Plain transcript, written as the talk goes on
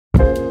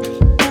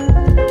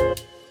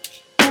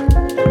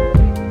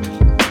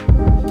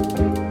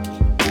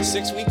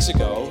6 weeks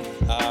ago,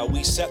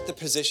 we set the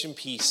position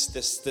piece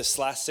this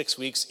last 6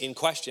 weeks in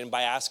question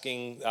by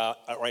asking,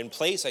 or in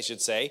place, I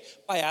should say,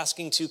 by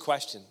asking two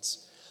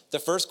questions. The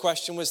first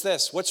question was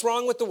this: what's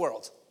wrong with the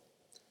world?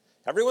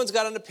 Everyone's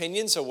got an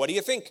opinion, so what do you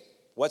think?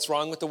 What's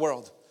wrong with the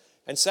world?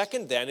 And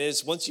second then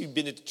is, once you've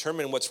been to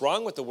determine what's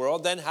wrong with the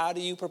world, then how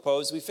do you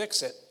propose we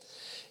fix it?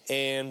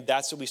 And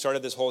that's what we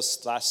started this whole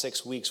last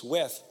 6 weeks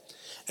with.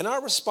 And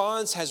our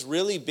response has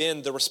really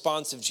been the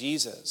response of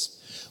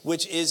Jesus,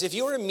 which is, if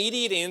your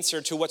immediate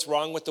answer to what's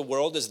wrong with the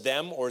world is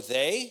them or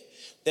they,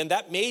 then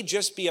that may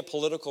just be a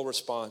political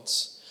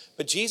response.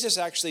 But Jesus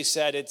actually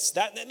said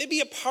that may be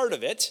a part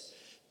of it,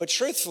 but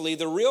truthfully,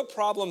 the real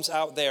problems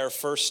out there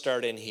first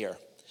start in here.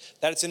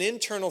 That it's an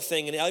internal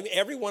thing in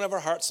every one of our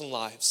hearts and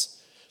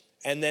lives.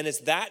 And then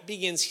as that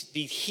begins to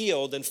be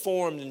healed and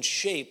formed and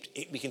shaped,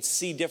 we can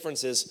see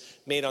differences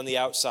made on the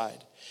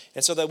outside.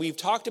 And so that we've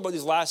talked about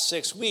these last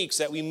 6 weeks,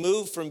 that we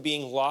move from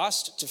being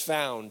lost to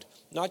found,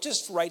 not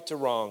just right to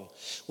wrong.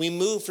 We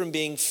move from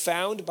being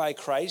found by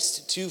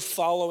Christ to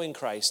following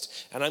Christ.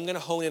 And I'm going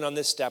to hone in on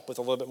this step with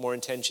a little bit more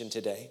intention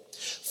today.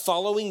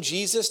 Following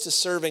Jesus to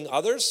serving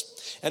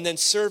others, and then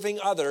serving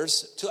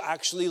others to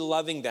actually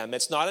loving them.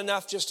 It's not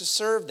enough just to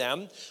serve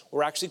them.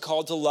 We're actually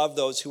called to love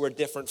those who are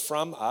different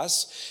from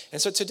us.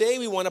 And so today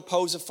we want to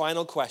pose a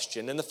final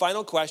question. And the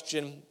final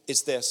question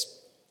is this: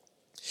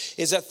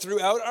 is that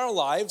throughout our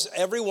lives,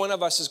 every one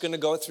of us is going to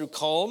go through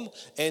calm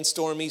and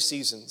stormy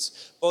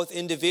seasons, both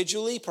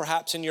individually,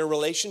 perhaps in your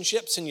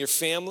relationships, in your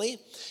family,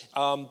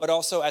 but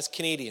also as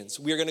Canadians.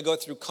 We are going to go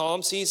through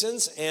calm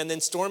seasons and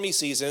then stormy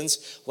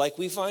seasons like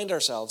we find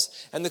ourselves.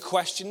 And the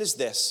question is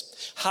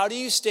this: how do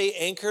you stay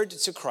anchored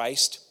to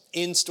Christ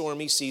in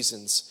stormy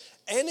seasons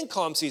and in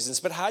calm seasons?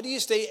 But how do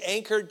you stay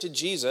anchored to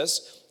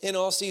Jesus in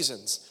all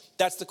seasons?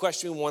 That's the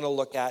question we want to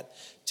look at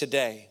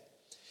today.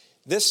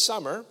 This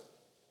summer,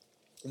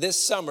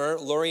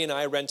 Lori and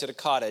I rented a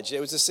cottage.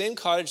 It was the same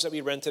cottage that we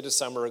rented a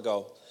summer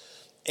ago.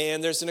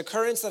 And there's an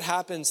occurrence that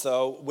happens,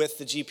 though, with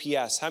the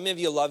GPS. How many of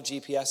you love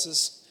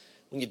GPSs?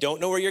 When you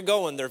don't know where you're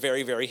going, they're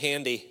very, very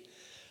handy.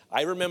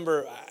 I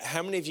remember,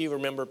 how many of you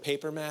remember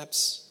paper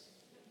maps?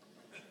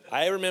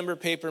 I remember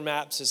paper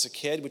maps as a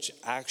kid, which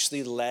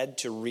actually led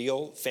to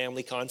real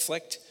family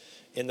conflict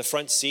in the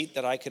front seat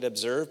that I could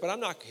observe. But I'm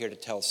not here to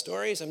tell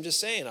stories. I'm just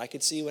saying I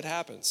could see what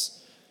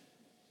happens.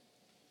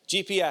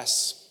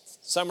 GPS.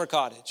 Summer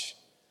cottage,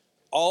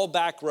 all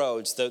back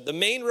roads. The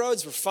main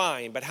roads were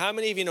fine, but how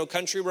many of you know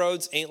country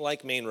roads ain't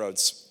like main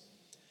roads?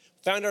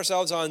 Found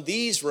ourselves on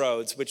these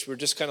roads, which were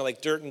just kind of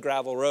like dirt and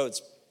gravel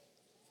roads.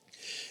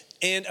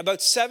 And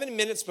about 7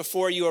 minutes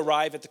before you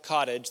arrive at the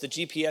cottage, the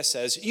GPS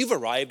says, you've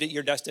arrived at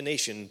your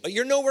destination, but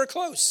you're nowhere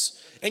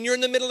close, and you're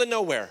in the middle of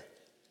nowhere.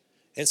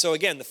 And so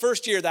again, the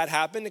first year that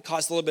happened, it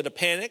caused a little bit of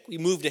panic. We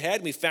moved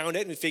ahead, we found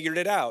it, and we figured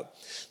it out.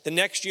 The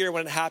next year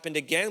when it happened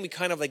again, we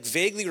kind of like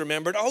vaguely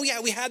remembered, oh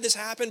yeah, we had this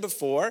happen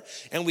before,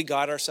 and we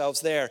got ourselves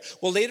there.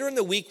 Well, later in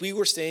the week, we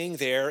were staying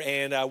there,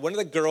 and one of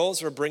the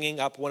girls were bringing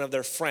up one of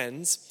their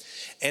friends.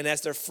 And as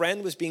their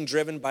friend was being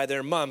driven by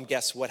their mom,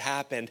 guess what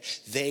happened?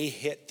 They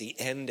hit the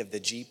end of the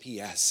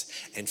GPS,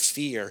 and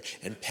fear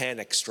and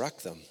panic struck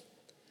them.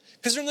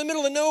 Because they're in the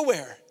middle of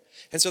nowhere.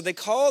 And so they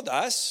called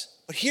us,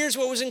 but here's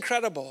what was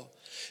incredible.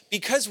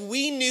 Because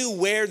we knew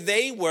where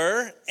they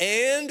were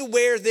and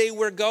where they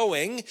were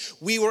going,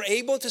 we were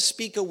able to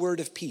speak a word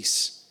of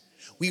peace.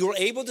 We were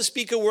able to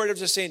speak a word of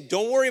just saying,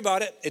 don't worry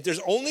about it. If there's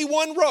only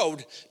one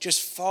road,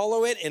 just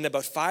follow it in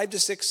about 5 to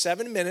 6,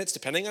 7 minutes,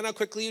 depending on how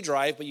quickly you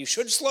drive, but you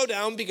should slow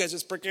down because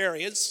it's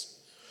precarious.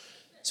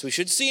 So we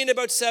should see in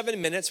about 7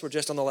 minutes, we're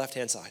just on the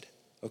left-hand side,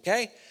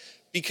 okay?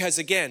 Because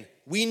again,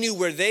 we knew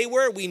where they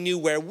were, we knew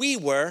where we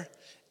were,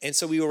 and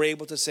so we were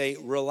able to say,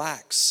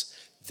 relax.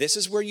 This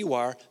is where you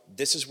are.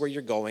 This is where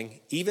you're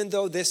going. Even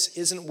though this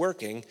isn't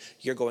working,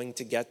 you're going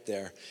to get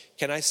there.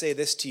 Can I say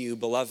this to you,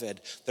 beloved?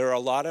 There are a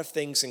lot of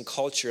things in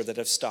culture that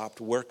have stopped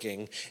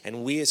working,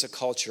 and we as a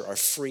culture are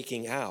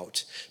freaking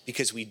out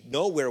because we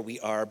know where we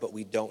are, but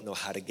we don't know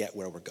how to get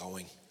where we're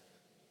going.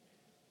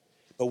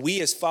 But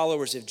we as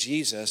followers of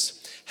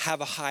Jesus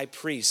have a high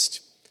priest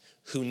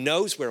who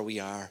knows where we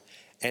are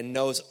and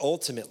knows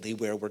ultimately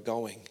where we're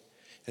going.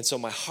 And so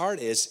my heart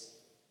is,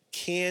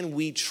 can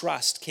we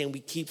trust? Can we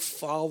keep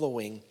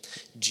following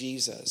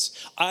Jesus?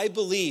 I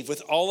believe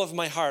with all of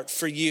my heart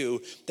for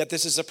you that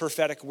this is a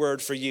prophetic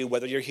word for you,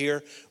 whether you're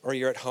here or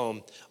you're at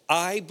home.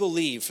 I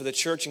believe for the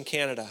church in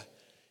Canada,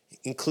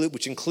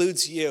 which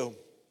includes you,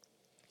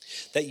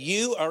 that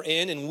you are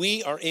in and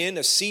we are in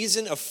a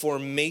season of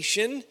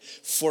formation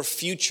for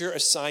future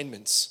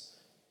assignments.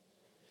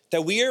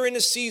 That we are in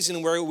a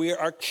season where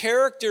our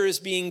character is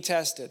being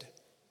tested.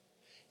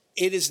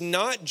 It is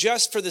not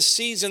just for the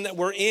season that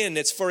we're in.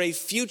 It's for a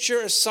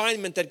future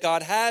assignment that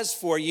God has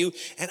for you.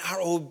 And our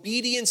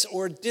obedience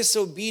or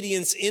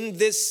disobedience in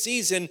this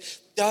season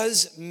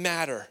does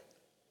matter.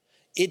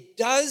 It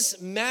does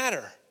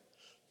matter.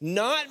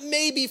 Not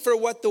maybe for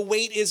what the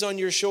weight is on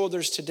your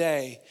shoulders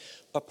today,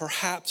 but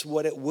perhaps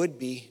what it would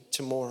be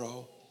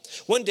tomorrow.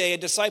 One day, a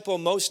disciple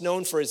most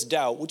known for his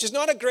doubt, which is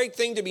not a great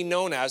thing to be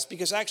known as,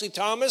 because actually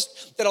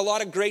Thomas did a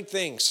lot of great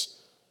things.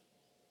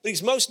 But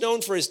he's most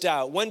known for his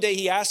doubt. One day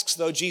he asks,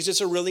 though,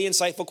 Jesus a really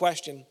insightful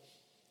question.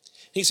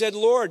 He said,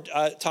 Lord,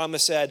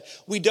 Thomas said,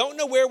 we don't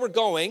know where we're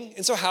going,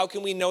 and so how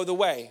can we know the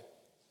way?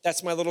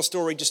 That's my little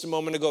story just a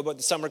moment ago about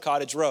the Summer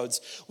Cottage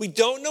roads. We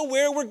don't know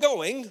where we're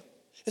going,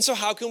 and so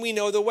how can we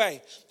know the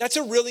way? That's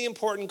a really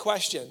important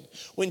question.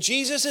 When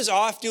Jesus is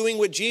off doing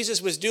what Jesus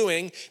was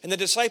doing, and the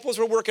disciples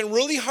were working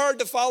really hard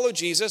to follow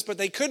Jesus, but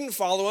they couldn't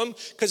follow him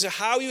because of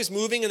how he was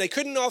moving, and they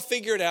couldn't all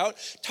figure it out,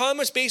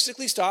 Thomas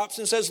basically stops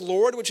and says,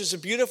 Lord, which is a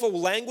beautiful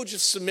language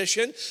of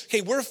submission. Okay,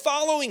 we're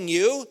following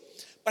you,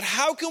 but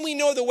how can we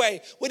know the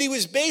way? What he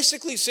was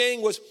basically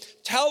saying was,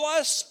 tell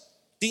us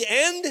the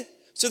end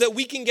so that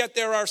we can get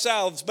there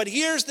ourselves. But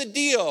here's the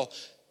deal.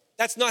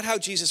 That's not how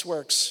Jesus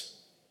works.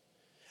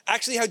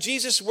 Actually, how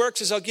Jesus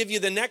works is I'll give you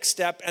the next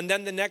step, and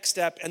then the next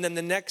step, and then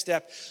the next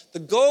step. The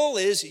goal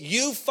is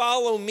you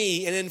follow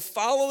me, and in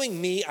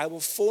following me, I will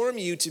form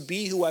you to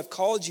be who I've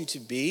called you to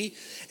be,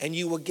 and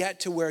you will get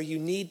to where you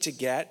need to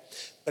get.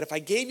 But if I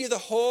gave you the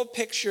whole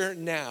picture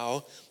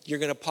now, you're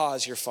going to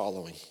pause your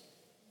following.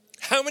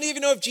 How many of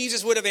you know if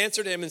Jesus would have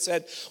answered him and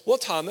said, well,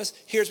 Thomas,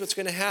 here's what's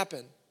going to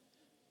happen.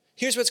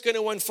 Here's what's going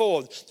to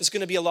unfold. There's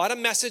going to be a lot of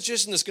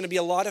messages and there's going to be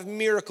a lot of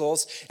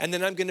miracles, and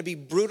then I'm going to be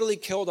brutally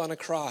killed on a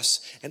cross.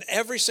 And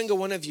every single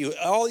one of you,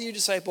 all you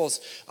disciples,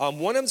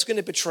 one of them's going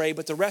to betray,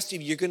 but the rest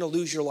of you, you're going to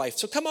lose your life.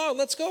 So come on,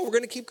 let's go. We're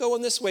going to keep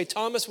going this way.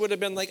 Thomas would have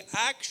been like,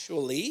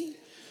 actually,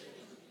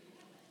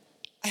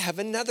 I have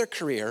another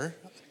career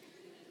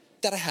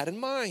that I had in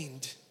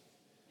mind.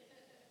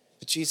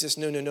 But Jesus,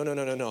 no.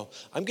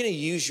 I'm going to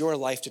use your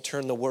life to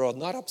turn the world,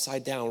 not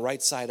upside down,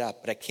 right side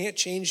up. But I can't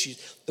change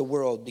the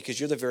world because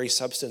you're the very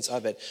substance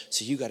of it.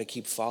 So you got to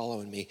keep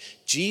following me.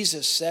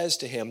 Jesus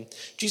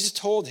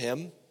told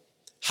him,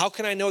 how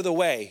can I know the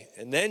way?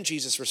 And then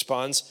Jesus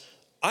responds,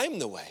 I'm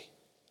the way,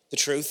 the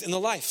truth, and the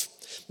life.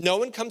 No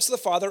one comes to the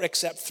Father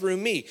except through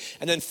me.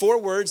 And then 4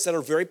 words that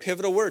are very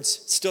pivotal words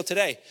still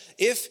today.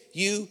 If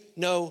you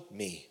know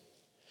me.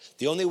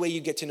 The only way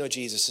you get to know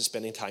Jesus is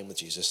spending time with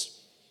Jesus.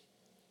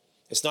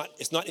 It's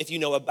not if you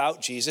know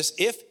about Jesus.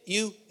 If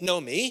you know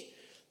me,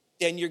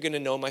 then you're going to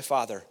know my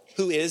Father,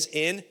 who is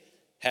in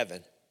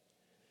heaven.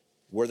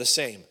 We're the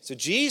same. So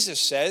Jesus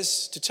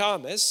says to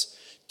Thomas,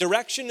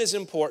 direction is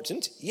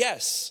important,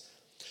 yes,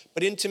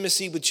 but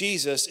intimacy with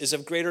Jesus is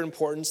of greater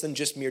importance than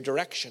just mere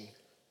direction.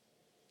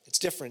 It's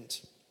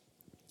different.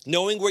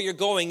 Knowing where you're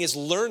going is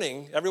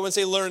learning. Everyone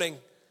say learning.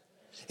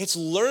 It's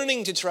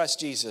learning to trust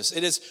Jesus.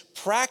 It is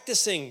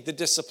practicing the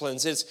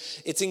disciplines.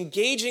 It's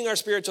engaging our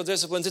spiritual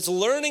disciplines. It's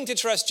learning to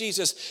trust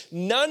Jesus.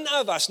 None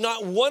of us,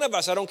 not one of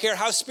us, I don't care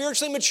how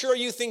spiritually mature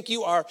you think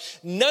you are,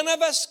 none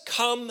of us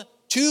come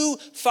to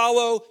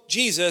follow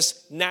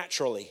Jesus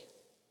naturally.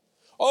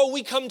 Oh,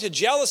 we come to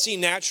jealousy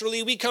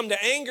naturally. We come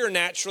to anger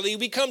naturally.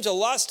 We come to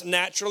lust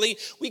naturally.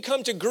 We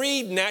come to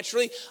greed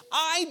naturally.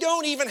 I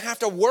don't even have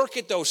to work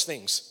at those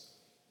things.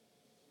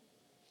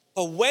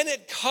 But when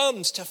it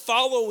comes to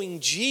following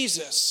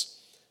Jesus,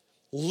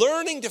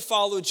 learning to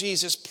follow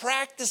Jesus,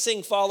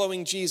 practicing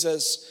following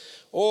Jesus,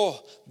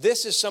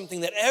 this is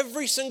something that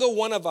every single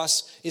one of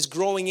us is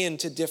growing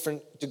into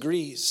different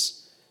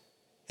degrees.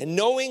 And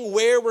knowing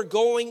where we're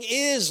going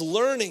is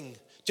learning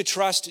to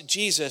trust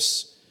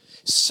Jesus.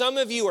 Some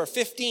of you are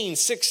 15,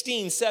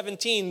 16,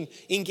 17,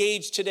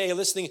 engaged today,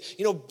 listening.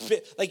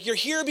 Like you're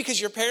here because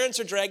your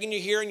parents are dragging you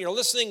here and you're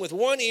listening with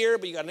one ear,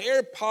 but you got an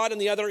AirPod in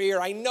the other ear.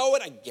 I know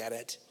it, I get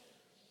it.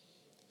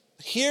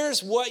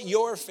 Here's what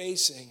you're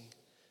facing.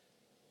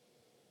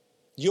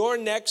 Your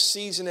next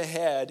season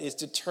ahead is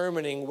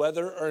determining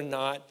whether or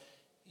not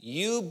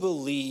you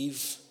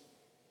believe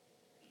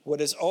what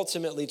is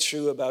ultimately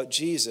true about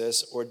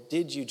Jesus, or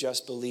did you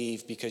just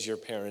believe because your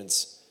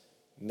parents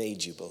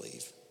made you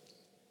believe?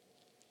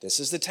 This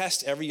is the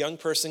test every young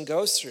person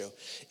goes through.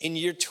 In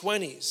your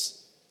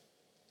 20s,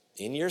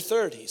 in your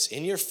 30s,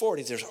 in your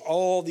 40s, there's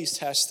all these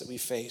tests that we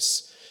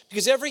face.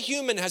 Because every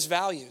human has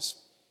values.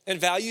 And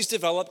values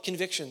develop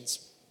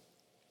convictions.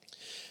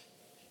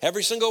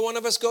 Every single one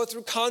of us go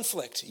through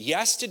conflict,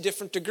 yes, to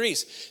different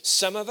degrees.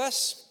 Some of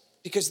us,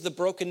 because of the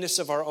brokenness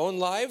of our own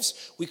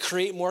lives, we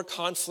create more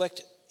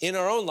conflict in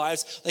our own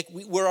lives. Like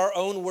we're our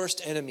own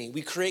worst enemy.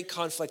 We create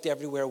conflict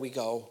everywhere we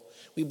go.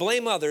 We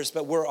blame others,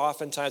 but we're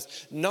oftentimes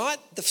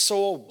not the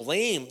sole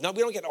blame. No,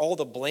 we don't get all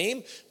the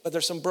blame, but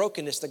there's some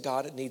brokenness that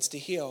God needs to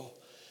heal.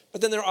 But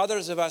then there are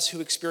others of us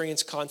who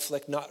experience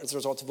conflict not as a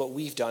result of what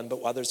we've done,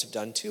 but what others have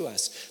done to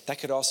us. That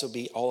could also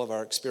be all of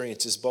our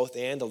experiences, both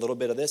and, a little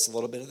bit of this, a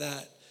little bit of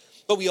that.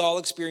 But we all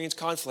experience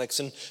conflicts,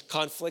 and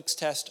conflicts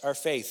test our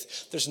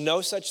faith. There's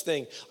no such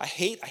thing. I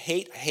hate.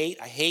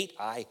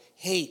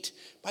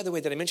 By the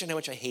way, did I mention how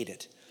much I hate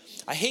it?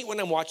 I hate when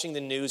I'm watching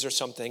the news or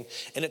something,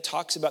 and it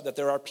talks about that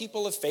there are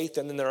people of faith,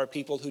 and then there are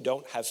people who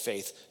don't have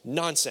faith.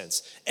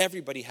 Nonsense.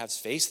 Everybody has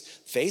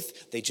faith,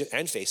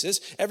 and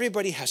faces.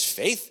 Everybody has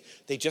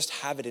faith. They just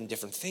have it in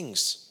different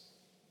things.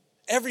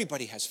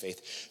 Everybody has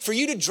faith. For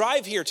you to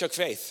drive here took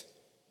faith.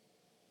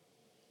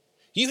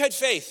 You had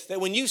faith that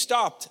when you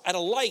stopped at a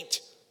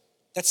light,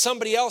 that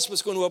somebody else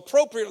was going to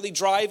appropriately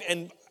drive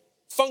and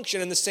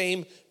function in the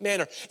same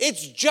manner.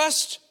 It's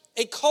just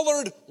a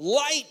colored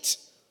light.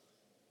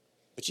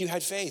 But you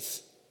had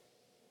faith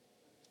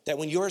that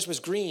when yours was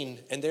green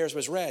and theirs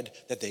was red,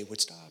 that they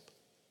would stop.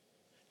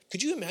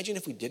 Could you imagine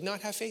if we did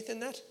not have faith in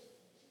that?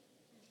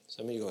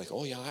 Some of you are like,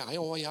 oh yeah,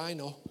 I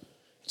know.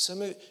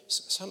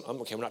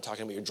 Okay, we're not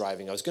talking about your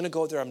driving. I was going to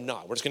go there, I'm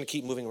not. We're just going to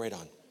keep moving right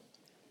on.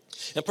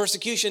 And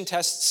persecution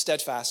tests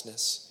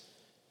steadfastness.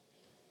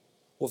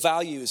 Well,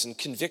 values and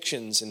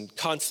convictions and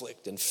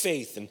conflict and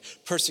faith and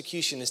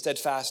persecution and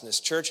steadfastness.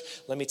 Church,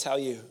 let me tell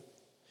you,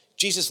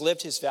 Jesus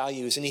lived his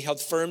values and he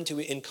held firm to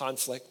it in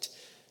conflict.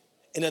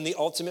 And in the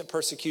ultimate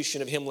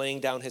persecution of him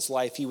laying down his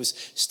life, he was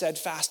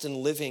steadfast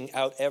in living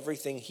out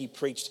everything he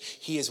preached.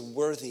 He is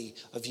worthy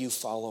of you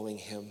following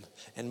him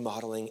and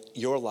modeling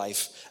your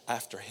life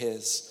after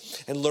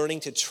his. And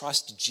learning to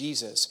trust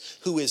Jesus,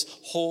 who is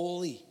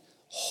holy,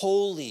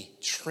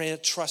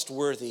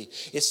 trustworthy,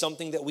 is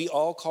something that we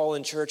all call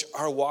in church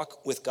our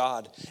walk with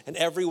God. And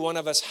every one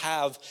of us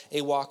have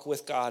a walk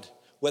with God.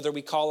 Whether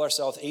we call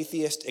ourselves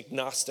atheist,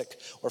 agnostic,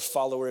 or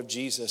follower of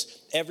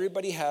Jesus,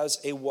 everybody has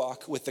a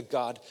walk with the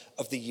God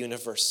of the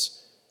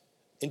universe.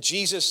 And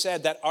Jesus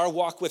said that our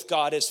walk with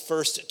God is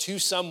first to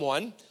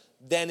someone,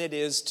 then it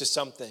is to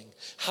something.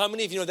 How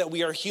many of you know that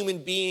we are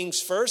human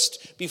beings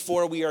first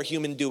before we are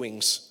human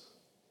doings?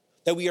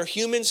 That we are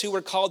humans who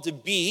were called to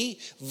be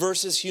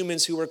versus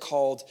humans who were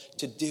called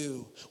to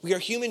do. We are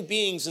human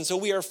beings, and so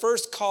we are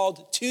first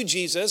called to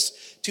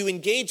Jesus, to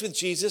engage with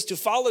Jesus, to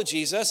follow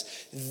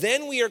Jesus.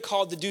 Then we are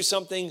called to do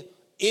something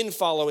in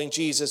following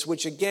Jesus,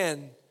 which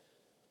again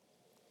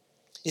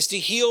is to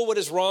heal what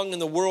is wrong in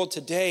the world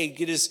today.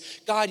 It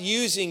is God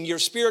using your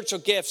spiritual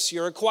gifts,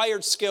 your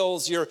acquired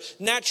skills, your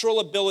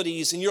natural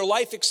abilities, and your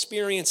life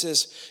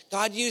experiences.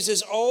 God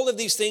uses all of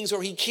these things,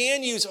 or he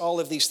can use all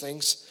of these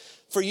things,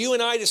 for you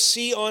and I to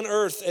see on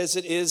earth as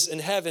it is in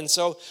heaven.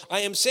 So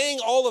I am saying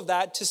all of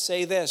that to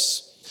say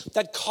this,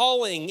 that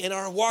calling in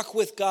our walk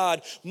with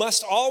God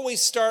must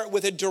always start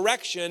with a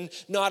direction,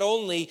 not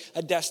only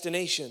a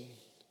destination.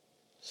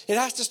 It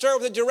has to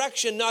start with a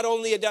direction, not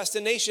only a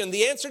destination.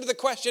 The answer to the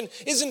question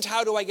isn't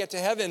how do I get to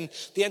heaven?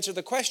 The answer to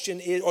the question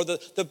is, or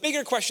the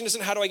bigger question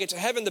isn't how do I get to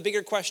heaven? The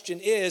bigger question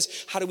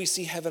is, how do we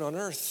see heaven on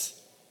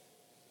earth?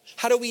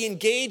 How do we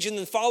engage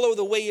and follow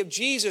the way of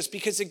Jesus?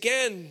 Because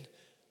again,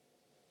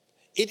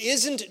 it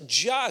isn't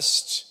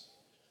just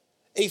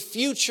a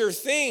future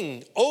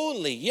thing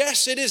only.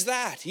 Yes, it is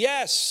that.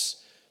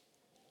 Yes.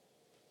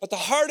 But the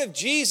heart of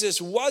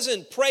Jesus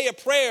wasn't pray a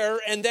prayer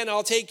and then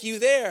I'll take you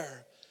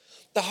there.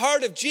 The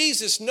heart of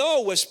Jesus,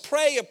 no, was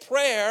pray a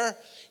prayer.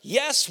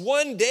 Yes,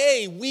 one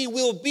day we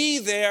will be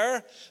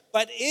there.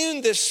 But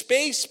in the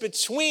space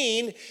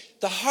between,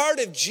 the heart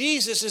of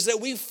Jesus is that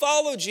we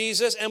follow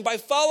Jesus, and by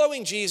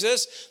following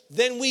Jesus,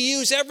 then we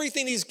use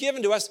everything he's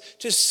given to us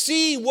to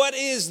see what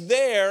is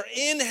there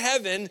in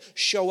heaven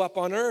show up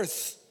on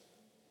earth.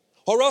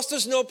 Or else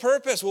there's no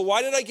purpose. Well,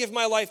 why did I give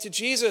my life to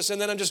Jesus and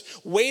then I'm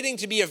just waiting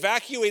to be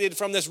evacuated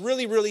from this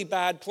really, really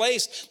bad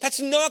place? That's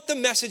not the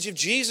message of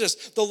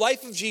Jesus, the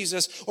life of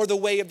Jesus, or the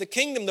way of the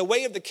kingdom. The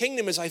way of the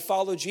kingdom is I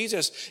follow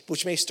Jesus,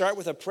 which may start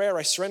with a prayer.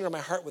 I surrender my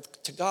heart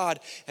to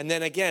God. And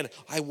then again,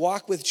 I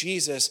walk with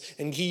Jesus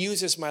and he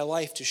uses my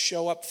life to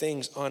show up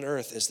things on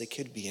earth as they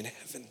could be in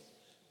heaven.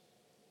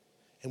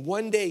 And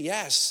one day,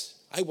 yes,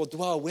 I will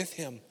dwell with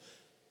him.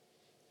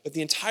 But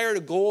the entire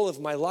goal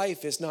of my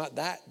life is not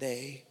that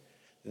day.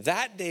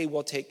 That day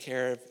will take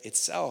care of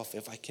itself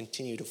if I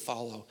continue to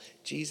follow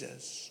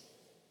Jesus.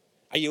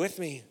 Are you with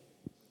me?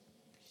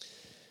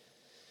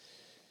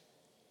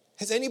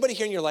 Has anybody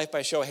here in your life,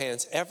 by show of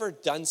hands, ever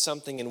done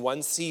something in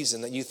one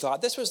season that you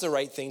thought this was the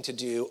right thing to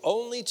do,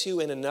 only to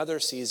in another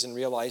season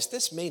realize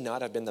this may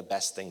not have been the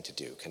best thing to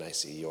do? Can I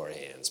see your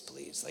hands,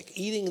 please? Like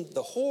eating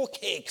the whole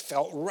cake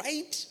felt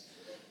right,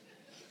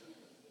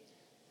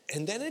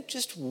 and then it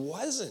just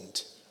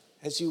wasn't,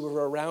 as you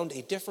were around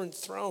a different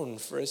throne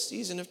for a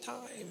season of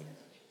time.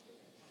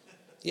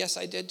 Yes,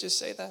 I did just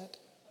say that.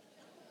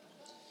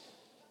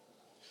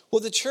 Well,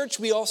 the church,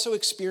 we also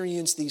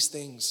experience these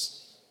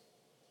things.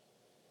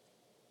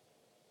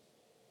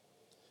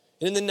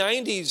 And in the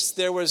 90s,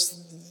 there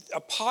was a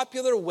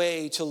popular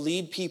way to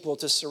lead people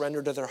to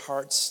surrender their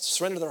hearts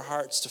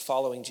to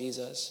following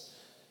Jesus.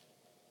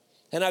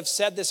 And I've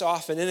said this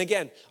often, and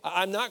again,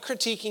 I'm not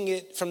critiquing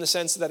it from the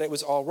sense that it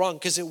was all wrong,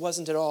 because it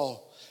wasn't at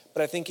all.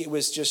 But I think it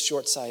was just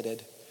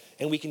short-sighted.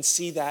 And we can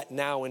see that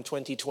now in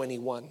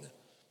 2021.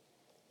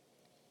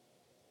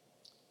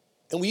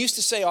 And we used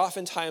to say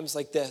oftentimes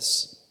like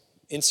this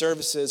in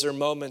services or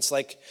moments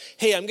like,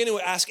 hey, I'm going to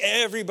ask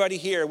everybody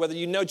here, whether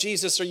you know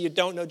Jesus or you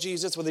don't know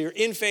Jesus, whether you're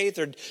in faith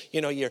or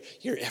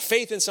you're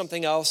faith in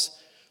something else,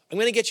 I'm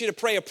going to get you to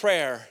pray a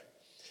prayer.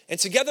 And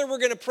together we're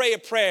going to pray a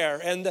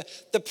prayer. And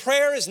the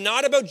prayer is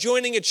not about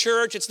joining a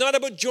church. It's not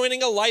about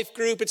joining a life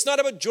group. It's not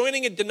about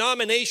joining a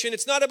denomination.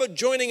 It's not about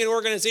joining an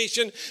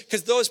organization,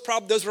 because those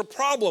were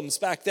problems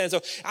back then.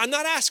 So I'm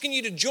not asking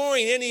you to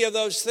join any of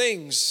those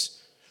things.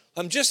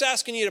 I'm just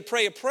asking you to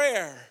pray a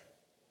prayer.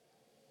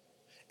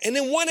 And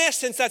in one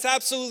essence, that's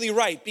absolutely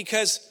right,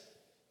 because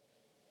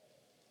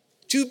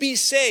to be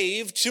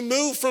saved, to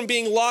move from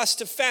being lost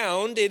to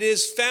found, it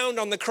is found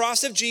on the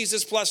cross of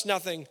Jesus plus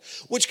nothing,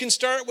 which can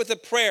start with a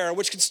prayer,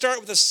 which can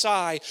start with a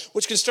sigh,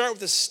 which can start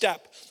with a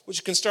step,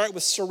 which can start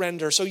with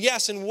surrender. So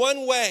yes, in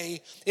one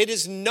way, it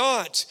is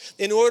not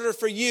in order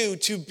for you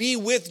to be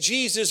with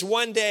Jesus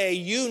one day,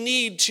 you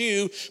need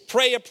to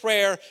pray a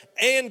prayer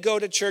and go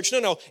to church.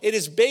 No, it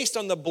is based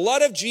on the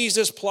blood of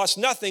Jesus plus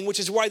nothing, which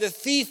is why the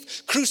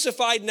thief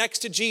crucified next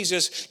to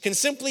Jesus can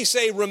simply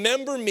say,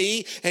 remember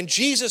me, and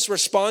Jesus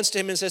responds to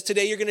him and says,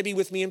 today you're going to be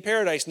with me in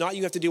paradise, not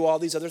you have to do all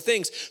these other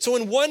things. So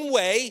in one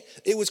way,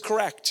 it was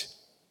correct.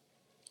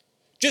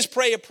 Just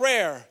pray a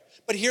prayer.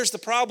 But here's the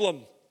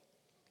problem.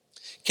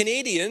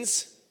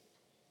 Canadians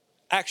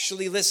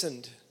actually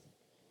listened.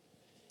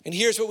 And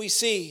here's what we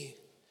see,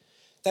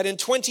 that in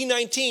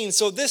 2019,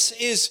 so this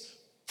is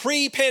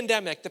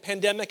pre-pandemic, the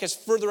pandemic has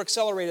further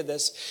accelerated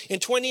this. In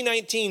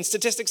 2019,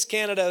 Statistics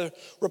Canada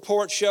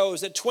report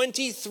shows that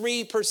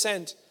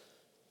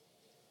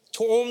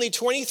only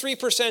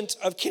 23%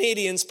 of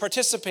Canadians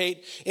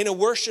participate in a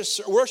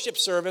worship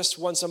service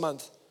once a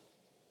month.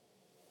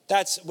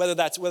 That's whether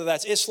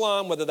that's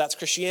Islam, whether that's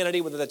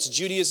Christianity, whether that's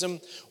Judaism,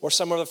 or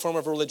some other form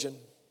of religion.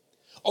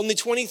 Only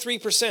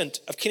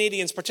 23% of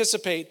Canadians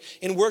participate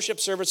in worship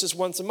services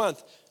once a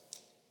month.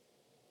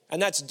 And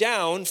that's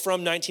down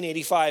from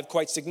 1985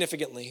 quite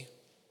significantly.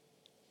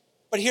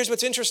 But here's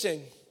what's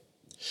interesting.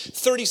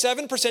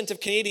 37% of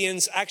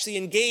Canadians actually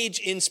engage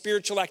in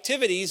spiritual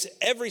activities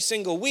every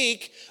single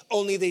week,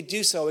 only they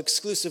do so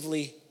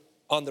exclusively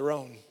on their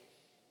own.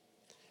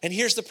 And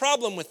here's the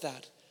problem with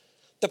that.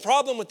 The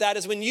problem with that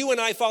is when you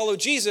and I follow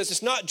Jesus,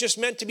 it's not just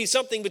meant to be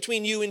something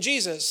between you and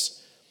Jesus.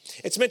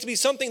 It's meant to be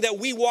something that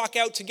we walk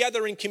out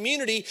together in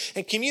community,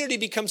 and community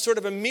becomes sort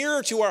of a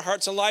mirror to our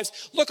hearts and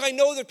lives. Look, I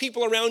know that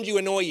people around you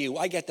annoy you.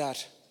 I get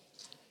that.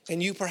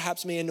 And you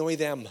perhaps may annoy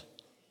them.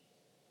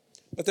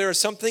 But there is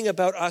something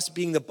about us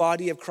being the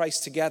body of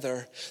Christ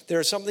together. There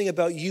is something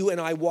about you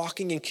and I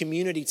walking in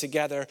community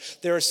together.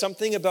 There is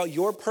something about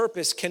your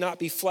purpose cannot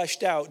be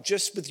fleshed out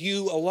just with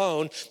you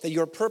alone, that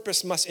your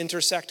purpose must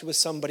intersect with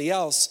somebody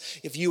else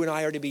if you and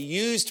I are to be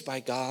used by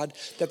God,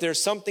 that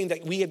there's something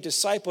that we have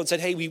discipled and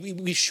said, hey,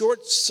 we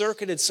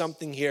short-circuited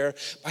something here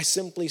by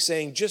simply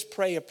saying, just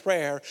pray a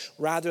prayer,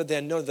 rather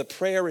than, no, the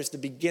prayer is the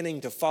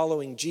beginning to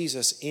following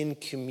Jesus in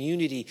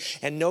community.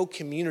 And no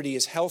community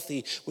is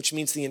healthy, which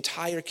means the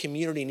entire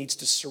community needs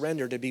to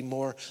surrender to be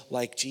more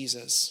like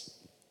Jesus.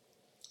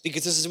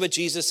 Because this is what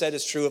Jesus said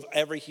is true of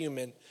every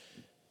human.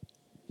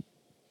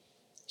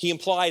 He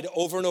implied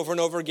over and over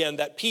and over again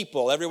that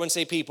people, everyone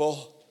say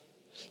people,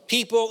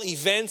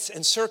 events,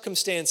 and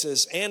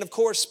circumstances, and of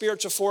course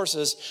spiritual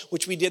forces,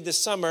 which we did this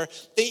summer,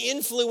 they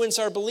influence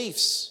our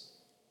beliefs,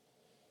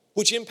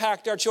 which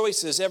impact our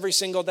choices every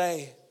single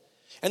day.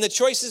 And the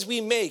choices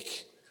we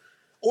make,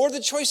 or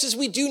the choices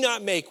we do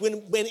not make,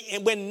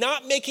 when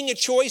not making a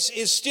choice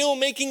is still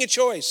making a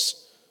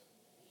choice.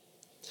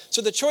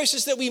 So the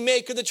choices that we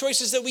make or the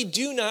choices that we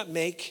do not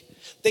make,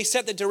 they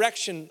set the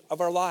direction of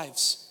our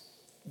lives,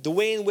 the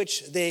way in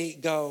which they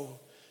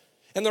go.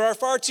 And there are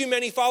far too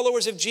many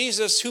followers of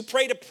Jesus who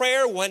prayed a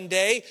prayer one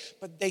day,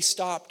 but they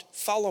stopped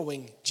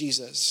following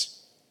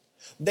Jesus.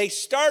 They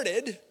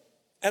started,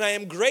 and I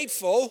am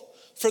grateful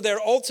for their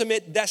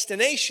ultimate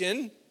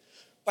destination.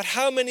 But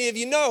how many of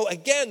you know,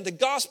 again, the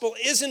gospel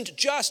isn't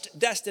just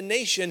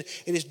destination,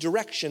 it is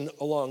direction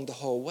along the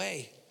whole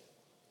way.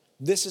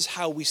 This is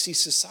how we see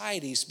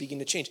societies begin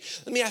to change.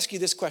 Let me ask you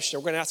this question.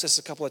 We're going to ask this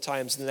a couple of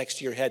times in the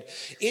next year ahead.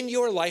 In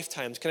your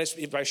lifetimes,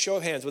 by show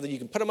of hands, whether you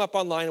can put them up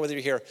online or whether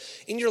you're here,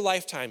 in your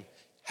lifetime,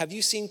 have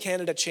you seen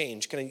Canada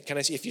change? Can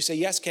I see? If you say,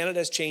 yes, Canada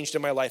has changed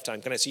in my lifetime,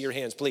 can I see your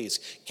hands, please?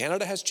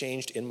 Canada has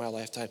changed in my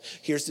lifetime.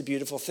 Here's the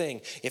beautiful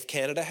thing. If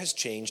Canada has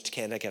changed,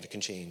 Canada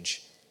can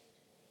change.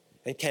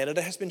 And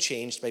Canada has been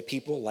changed by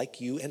people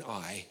like you and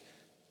I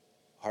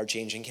are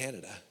changing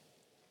Canada.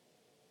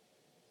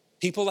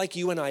 People like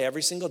you and I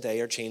every single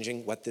day are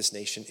changing what this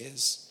nation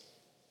is.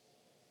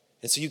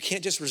 And so you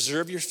can't just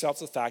reserve yourself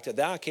to the fact that,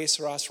 okay,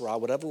 sarah,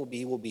 whatever will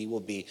be, will be, will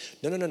be.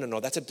 No.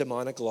 That's a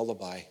demonic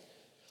lullaby.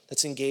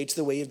 Let's engage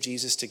the way of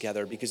Jesus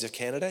together, because if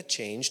Canada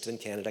changed, then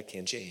Canada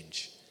can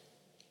change.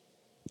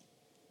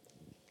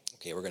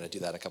 Okay, we're going to do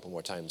that a couple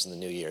more times in the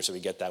new year so we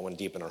get that one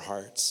deep in our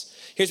hearts.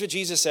 Here's what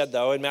Jesus said,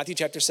 though, in Matthew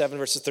chapter 7,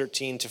 verses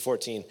 13 to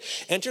 14.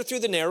 Enter through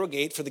the narrow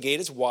gate, for the gate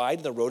is wide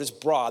and the road is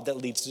broad that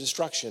leads to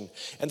destruction,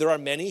 and there are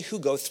many who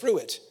go through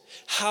it.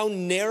 How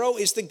narrow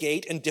is the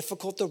gate and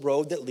difficult the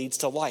road that leads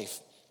to life.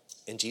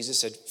 And Jesus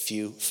said,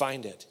 few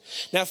find it.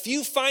 Now,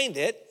 few find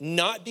it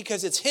not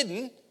because it's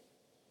hidden,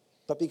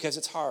 but because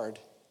it's hard.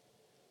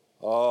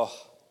 Oh,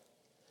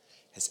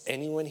 has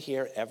anyone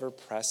here ever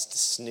pressed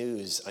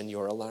snooze on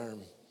your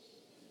alarm?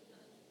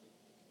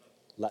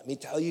 Let me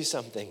tell you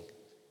something.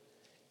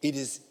 It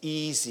is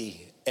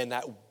easy, and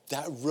that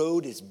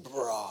road is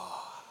broad.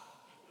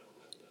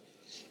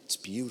 It's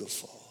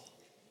beautiful,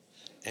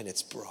 and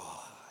it's broad.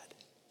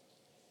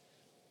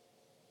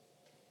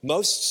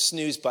 Most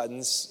snooze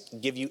buttons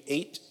give you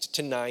 8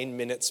 to 9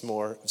 minutes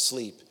more of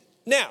sleep.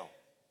 Now,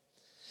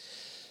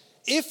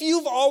 if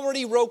you've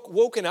already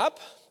woken up,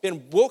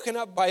 been woken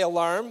up by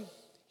alarm,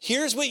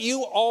 here's what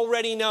you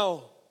already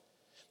know.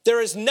 There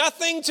is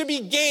nothing to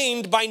be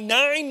gained by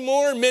 9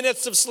 more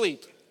minutes of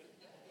sleep.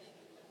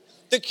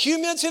 The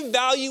cumulative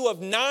value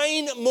of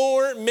 9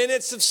 more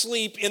minutes of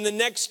sleep in the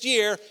next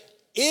year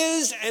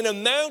is and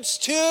amounts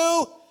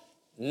to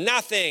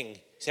nothing.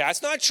 See,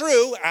 that's not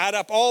true. Add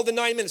up all the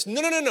 9 minutes.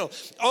 No.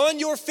 On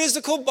your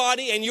physical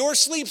body and your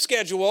sleep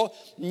schedule,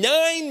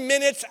 9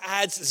 minutes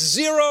adds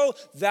 0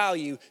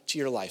 value to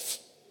your life.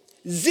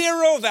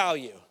 0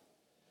 value.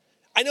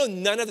 I know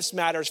none of this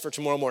matters for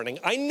tomorrow morning.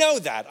 I know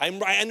that. I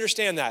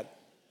understand that.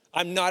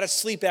 I'm not a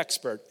sleep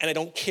expert, and I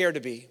don't care to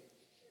be.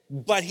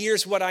 But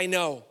here's what I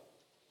know.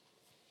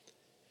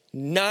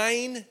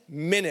 9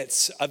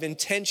 minutes of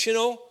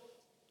intentional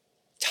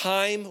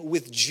time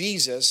with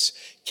Jesus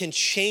can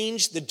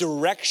change the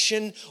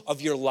direction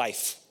of your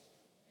life.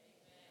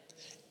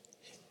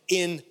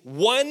 In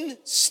 1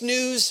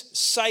 snooze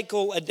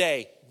cycle a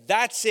day,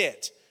 that's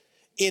it.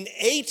 In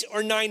 8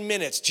 or 9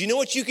 minutes, do you know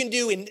what you can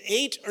do in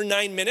 8 or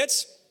 9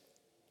 minutes?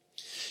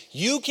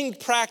 You can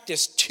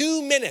practice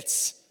 2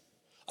 minutes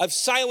of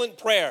silent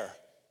prayer.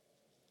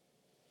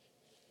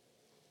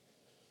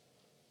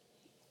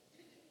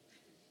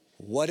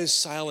 What is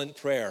silent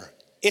prayer?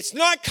 It's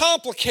not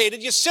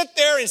complicated. You sit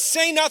there and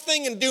say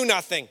nothing and do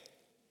nothing.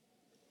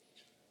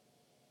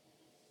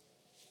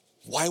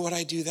 Why would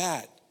I do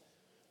that?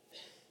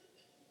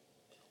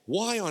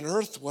 Why on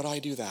earth would I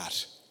do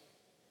that?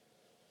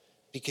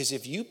 Because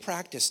if you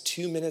practice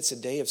 2 minutes a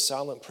day of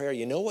silent prayer,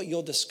 you know what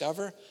you'll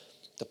discover?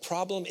 The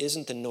problem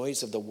isn't the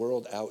noise of the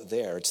world out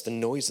there. It's the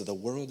noise of the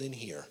world in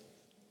here.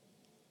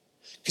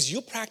 Because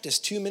you'll practice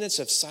 2 minutes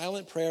of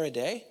silent prayer a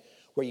day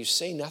where you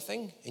say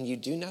nothing and you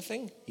do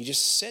nothing. You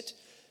just sit.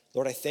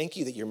 Lord, I thank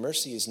you that your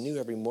mercy is new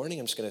every morning.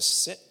 I'm just going to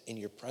sit in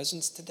your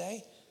presence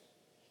today.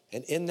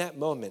 And in that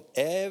moment,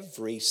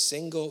 every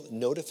single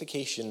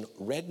notification,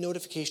 red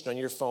notification on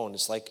your phone,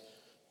 is like,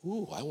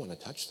 ooh, I want to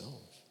touch those.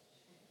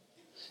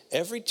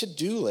 Every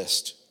to-do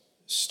list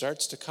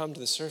starts to come to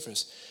the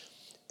surface.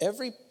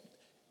 Every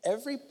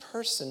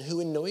person who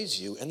annoys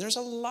you, and there's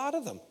a lot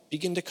of them,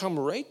 begin to come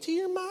right to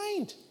your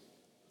mind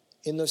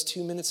in those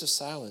 2 minutes of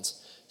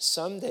silence.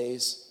 Some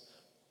days,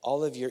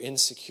 all of your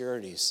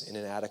insecurities and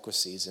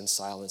inadequacies in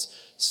silence.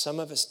 Some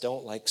of us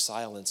don't like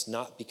silence,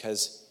 not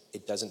because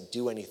it doesn't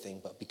do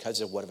anything, but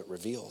because of what it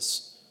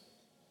reveals.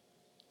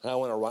 I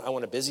want to run, I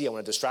want to busy, I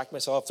want to distract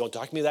myself. Don't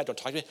talk to me that, don't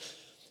talk to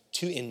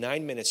me. In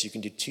 9 minutes, you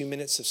can do 2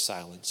 minutes of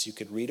silence. You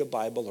could read a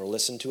Bible or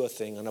listen to a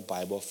thing on a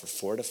Bible for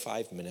 4 to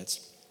 5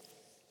 minutes.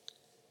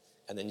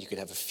 And then you could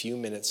have a few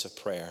minutes of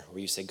prayer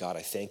where you say, God,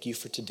 I thank you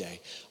for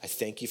today. I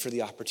thank you for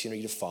the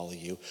opportunity to follow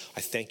you.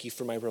 I thank you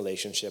for my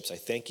relationships. I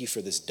thank you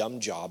for this dumb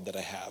job that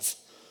I have.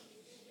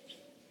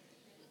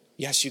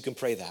 Yes, you can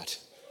pray that.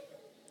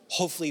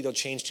 Hopefully it'll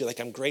change to you like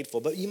I'm grateful,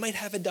 but you might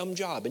have a dumb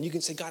job and you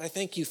can say, God, I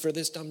thank you for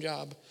this dumb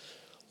job.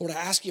 Lord, I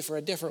ask you for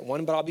a different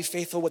one, but I'll be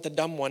faithful with the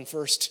dumb one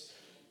first.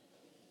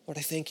 Lord,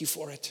 I thank you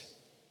for it.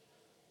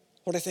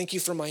 Lord, I thank you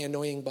for my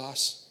annoying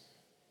boss.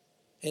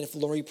 And if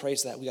Lori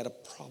prays that, we got a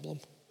problem.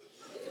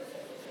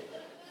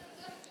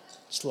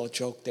 Just a little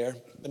joke there,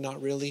 but not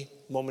really.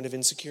 Moment of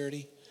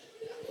insecurity.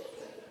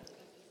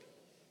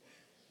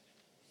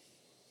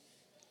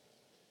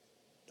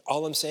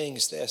 All I'm saying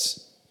is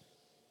this.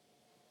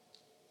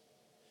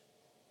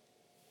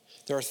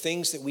 There are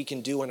things that we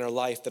can do in our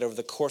life that over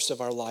the course of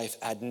our life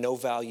add no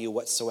value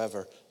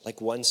whatsoever,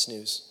 like 1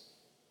 snooze.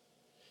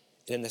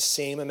 And in the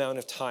same amount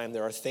of time,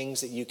 there are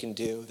things that you can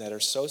do that are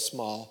so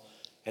small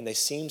and they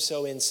seem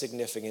so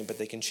insignificant, but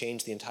they can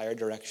change the entire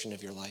direction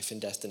of your life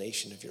and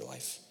destination of your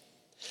life.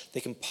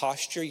 They can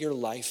posture your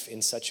life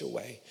in such a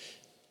way.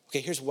 Okay,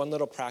 here's one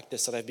little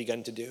practice that I've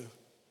begun to do.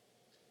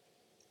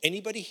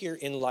 Anybody here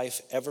in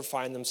life ever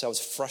find themselves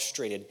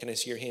frustrated? Can I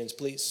see your hands,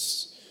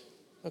 please?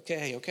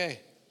 Okay.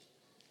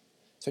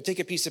 So I take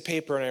a piece of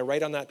paper and I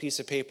write on that piece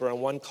of paper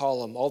on one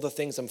column all the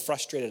things I'm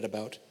frustrated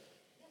about.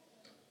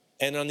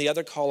 And on the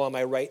other column,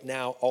 I write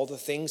now all the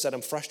things that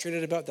I'm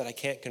frustrated about that I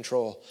can't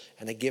control.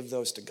 And I give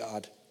those to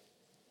God.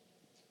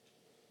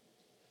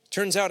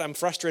 Turns out I'm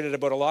frustrated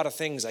about a lot of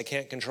things I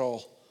can't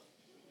control.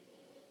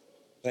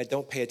 But I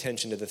don't pay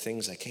attention to the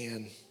things I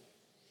can.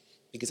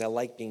 Because I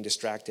like being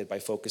distracted by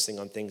focusing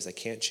on things I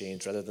can't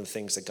change rather than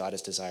things that God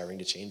is desiring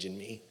to change in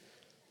me.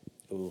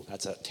 Ooh,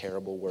 that's a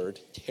terrible word.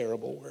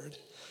 Terrible word.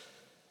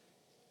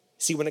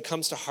 See, when it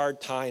comes to hard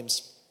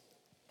times,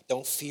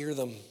 don't fear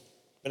them.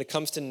 When it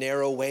comes to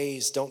narrow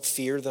ways, don't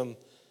fear them.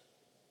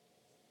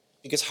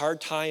 Because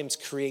hard times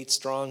create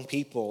strong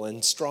people,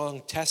 and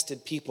strong,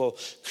 tested people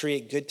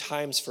create good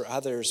times for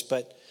others.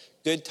 But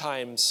good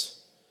times,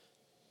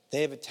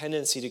 they have a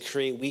tendency to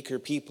create weaker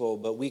people,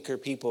 but weaker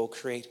people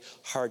create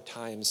hard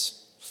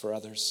times for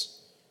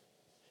others.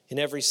 In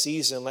every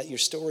season, let your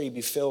story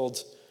be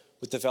filled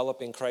with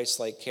developing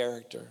Christ-like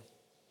character.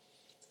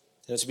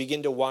 And as we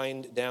begin to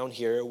wind down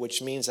here,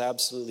 which means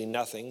absolutely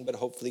nothing, but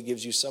hopefully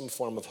gives you some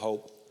form of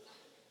hope,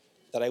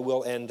 that I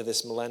will end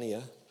this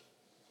millennia.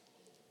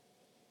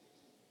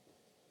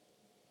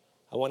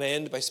 I want to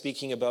end by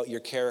speaking about your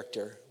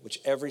character, which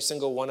every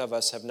single one of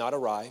us have not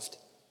arrived.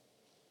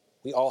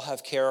 We all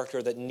have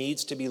character that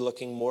needs to be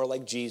looking more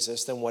like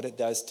Jesus than what it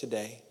does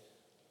today.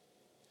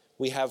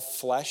 We have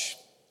flesh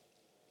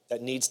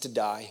that needs to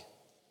die.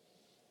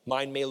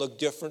 Mine may look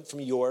different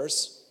from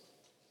yours,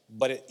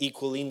 but it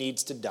equally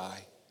needs to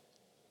die.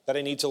 That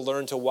I need to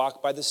learn to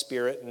walk by the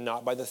Spirit and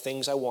not by the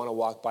things I want to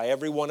walk by.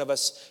 Every one of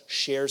us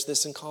shares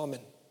this in common.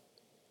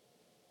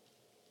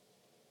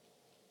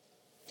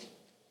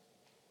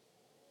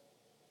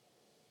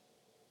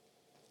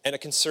 And a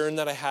concern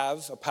that I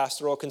have, a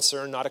pastoral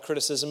concern, not a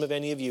criticism of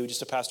any of you,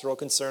 just a pastoral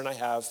concern I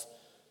have,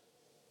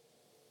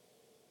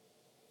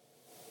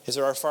 is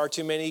there are far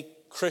too many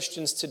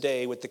Christians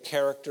today with the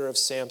character of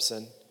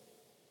Samson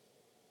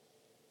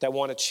that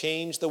want to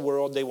change the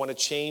world, they want to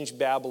change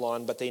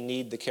Babylon, but they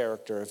need the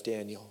character of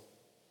Daniel.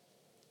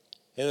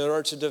 In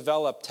order to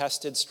develop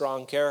tested,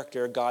 strong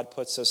character, God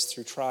puts us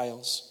through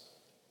trials.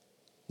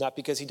 Not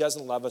because he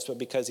doesn't love us, but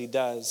because he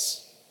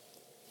does.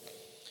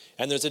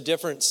 And there's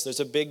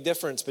a big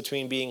difference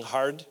between being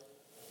hard,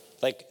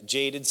 like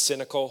jaded,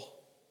 cynical,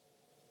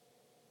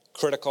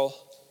 critical,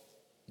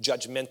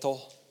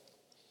 judgmental,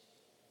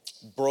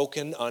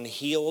 broken,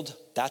 unhealed.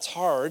 That's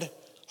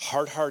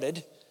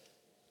hard-hearted,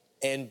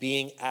 and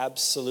being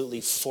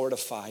absolutely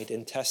fortified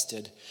and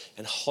tested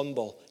and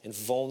humble and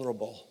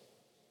vulnerable.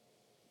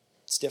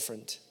 It's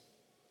different.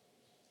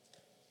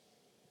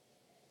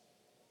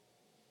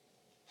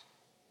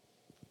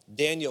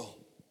 Daniel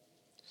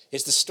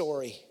is the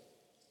story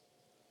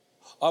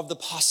of the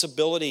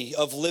possibility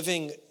of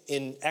living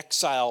in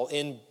exile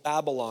in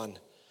Babylon,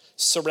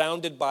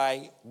 surrounded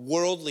by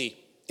worldly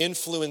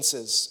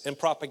influences and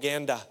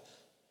propaganda.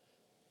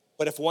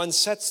 But if one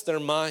sets their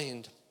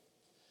mind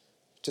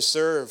to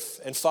serve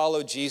and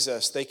follow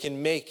Jesus, they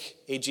can make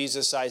a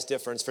Jesus-sized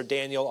difference. For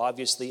Daniel,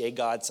 obviously a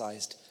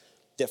God-sized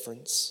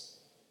difference.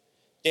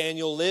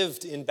 Daniel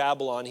lived in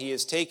Babylon. He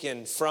is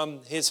taken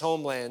from his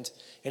homeland,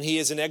 and he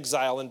is in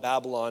exile in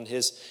Babylon.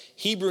 His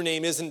Hebrew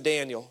name isn't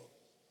Daniel.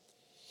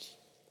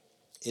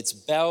 It's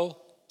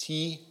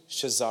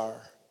Belteshazzar.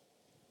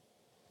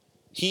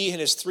 He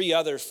and his three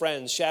other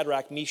friends,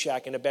 Shadrach,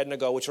 Meshach, and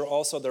Abednego, which are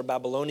also their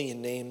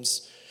Babylonian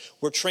names,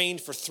 were trained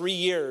for 3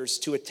 years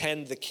to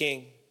attend the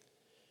king.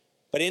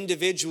 But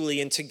individually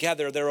and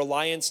together, their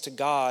alliance to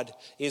God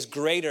is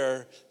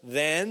greater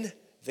than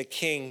the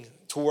king,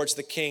 towards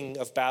the king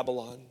of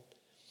Babylon.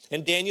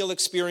 And Daniel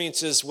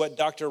experiences what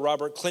Dr.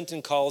 Robert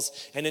Clinton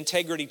calls an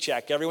integrity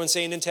check. Everyone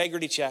say an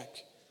integrity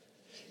check.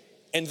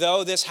 And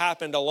though this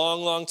happened a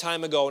long, long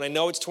time ago, and I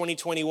know it's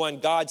 2021,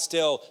 God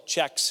still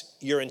checks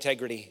your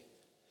integrity.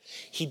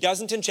 He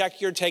doesn't check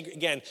your integrity.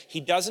 Again, he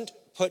doesn't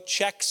put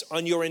checks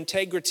on your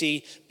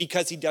integrity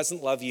because he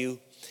doesn't love you.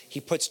 He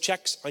puts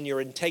checks on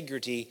your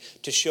integrity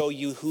to show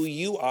you who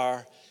you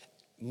are,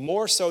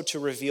 more so to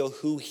reveal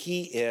who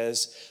he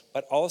is,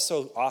 but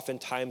also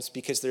oftentimes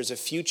because there's a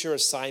future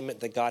assignment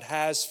that God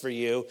has for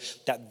you,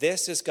 that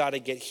this has got to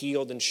get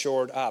healed and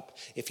shored up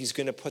if he's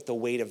going to put the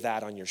weight of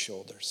that on your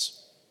shoulders.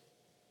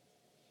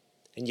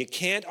 And you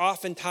can't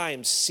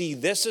oftentimes see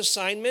this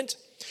assignment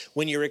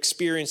when you're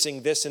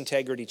experiencing this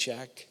integrity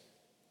check.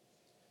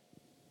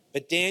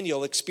 But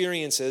Daniel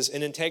experiences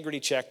an integrity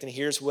check, and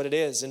here's what it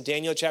is. In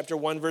Daniel chapter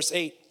 1, verse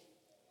 8,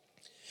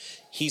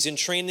 he's in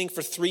training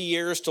for 3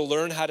 years to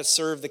learn how to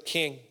serve the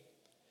king.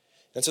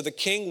 And so the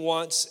king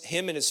wants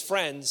him and his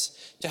friends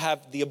to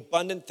have the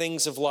abundant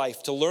things of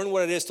life, to learn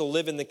what it is to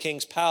live in the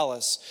king's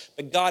palace.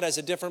 But God has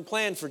a different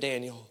plan for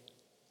Daniel.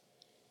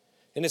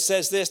 And it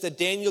says this, that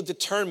Daniel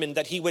determined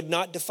that he would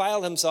not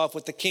defile himself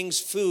with the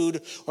king's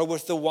food or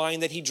with the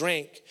wine that he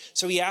drank.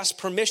 So he asked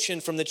permission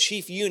from the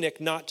chief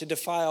eunuch not to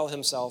defile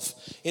himself.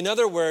 In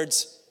other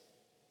words,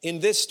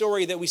 in this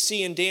story that we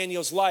see in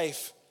Daniel's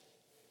life,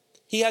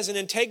 he has an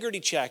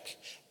integrity check.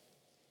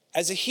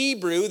 As a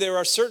Hebrew, there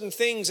are certain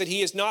things that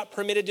he is not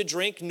permitted to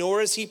drink, nor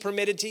is he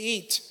permitted to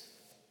eat.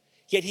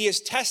 Yet he is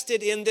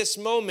tested in this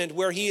moment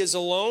where he is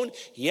alone.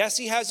 Yes,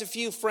 he has a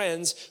few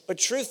friends, but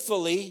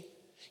truthfully,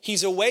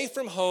 he's away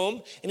from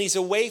home and he's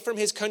away from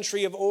his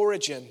country of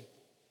origin.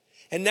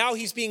 And now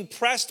he's being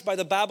pressed by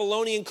the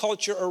Babylonian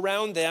culture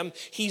around them.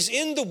 He's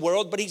in the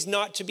world, but he's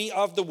not to be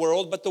of the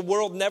world. But the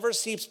world never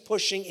keeps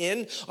pushing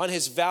in on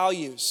his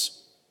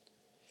values.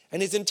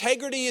 And his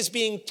integrity is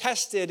being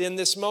tested in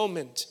this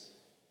moment.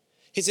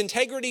 His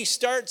integrity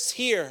starts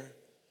here.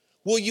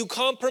 Will you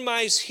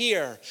compromise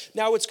here?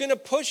 Now it's going to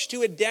push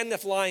to a den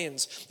of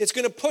lions. It's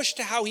going to push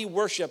to how he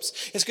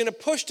worships. It's going to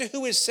push to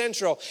who is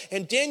central.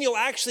 And Daniel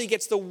actually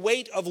gets the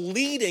weight of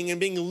leading and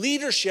being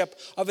leadership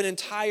of an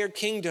entire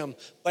kingdom.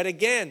 But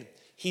again,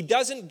 he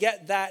doesn't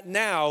get that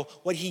now.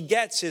 What he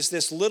gets is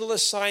this little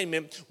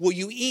assignment. Will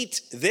you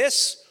eat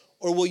this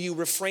or will you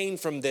refrain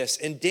from this?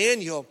 And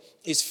Daniel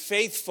is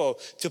faithful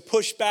to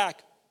push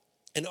back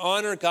and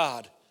honor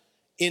God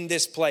in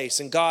this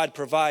place. And God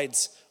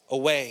provides a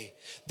way.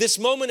 This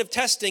moment of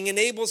testing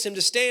enables him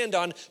to stand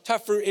on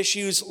tougher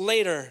issues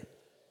later.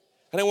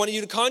 And I want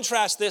you to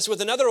contrast this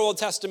with another Old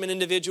Testament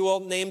individual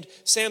named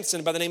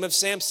Samson, by the name of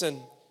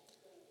Samson,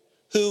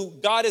 who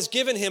God has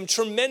given him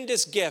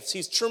tremendous gifts.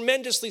 He's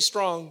tremendously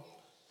strong.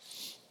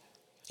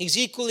 He's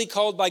equally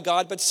called by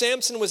God, but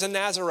Samson was a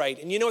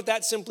Nazirite. And you know what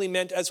that simply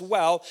meant as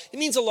well? It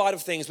means a lot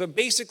of things, but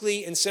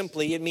basically and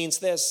simply it means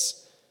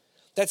this,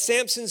 that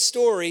Samson's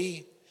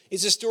story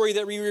is a story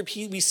that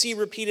we see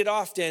repeated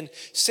often.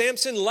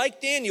 Samson, like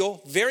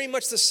Daniel, very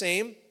much the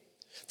same.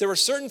 There were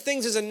certain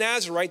things as a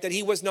Nazirite that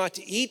he was not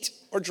to eat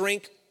or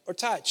drink or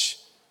touch.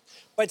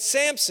 But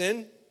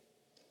Samson,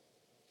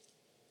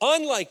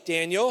 unlike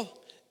Daniel,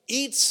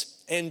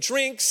 eats and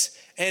drinks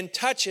and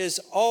touches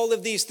all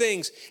of these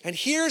things. And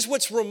here's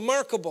what's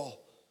remarkable.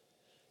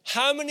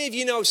 How many of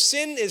you know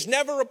sin is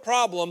never a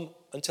problem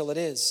until it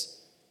is?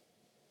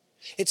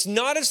 It's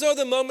not as though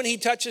the moment he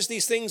touches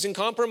these things and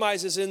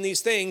compromises in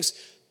these things,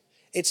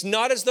 it's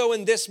not as though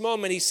in this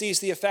moment he sees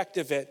the effect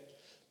of it.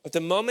 But the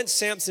moment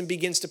Samson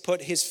begins to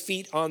put his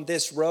feet on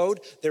this road,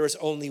 there is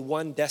only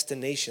one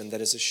destination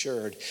that is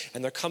assured.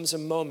 And there comes a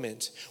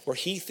moment where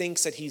he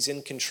thinks that he's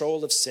in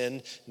control of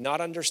sin, not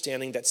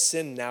understanding that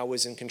sin now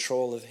is in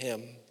control of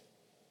him.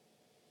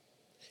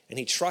 And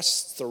he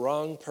trusts the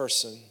wrong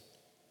person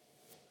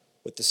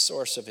with the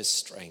source of his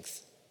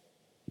strength.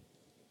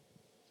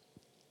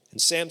 And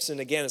Samson,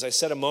 again, as I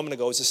said a moment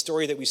ago, is a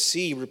story that we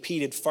see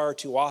repeated far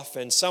too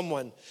often.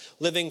 Someone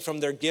living from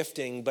their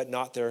gifting but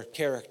not their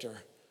character.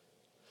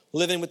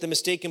 Living with the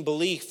mistaken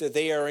belief that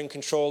they are in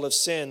control of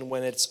sin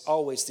when it's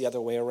always the other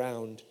way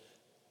around.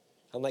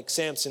 And like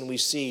Samson, we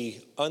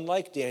see,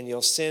 unlike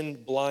Daniel,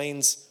 sin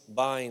blinds,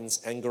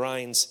 binds, and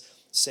grinds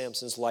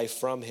Samson's life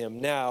from him.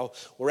 Now,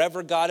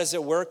 wherever God is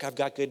at work, I've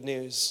got good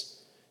news.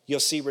 You'll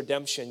see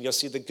redemption. You'll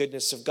see the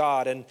goodness of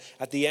God. And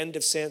at the end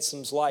of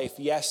Samson's life,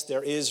 yes,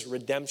 there is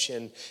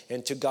redemption,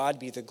 and to God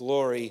be the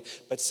glory.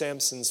 But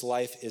Samson's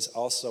life is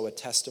also a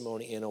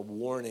testimony and a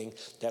warning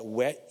that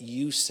what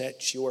you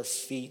set your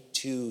feet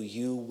to,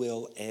 you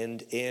will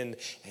end in.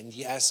 And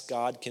yes,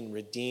 God can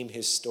redeem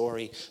his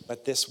story,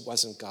 but this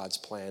wasn't God's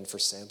plan for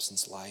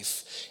Samson's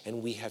life.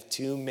 And we have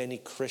too many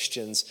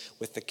Christians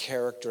with the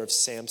character of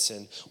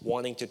Samson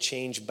wanting to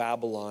change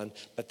Babylon,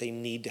 but they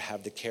need to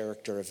have the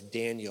character of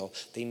Daniel.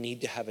 They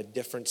need to have a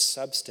different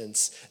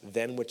substance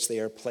than which they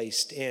are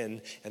placed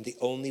in. And the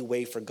only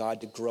way for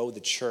God to grow the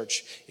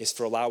church is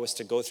to allow us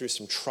to go through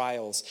some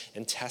trials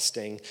and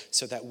testing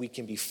so that we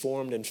can be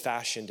formed and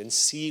fashioned and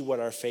see what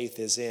our faith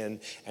is in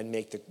and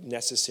make the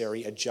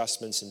necessary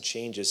adjustments and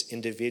changes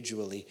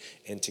individually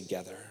and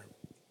together.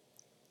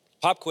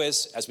 Pop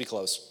quiz as we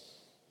close.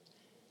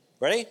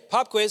 Ready?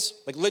 Pop quiz,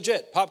 like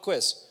legit, pop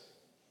quiz.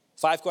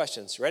 5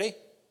 questions. Ready?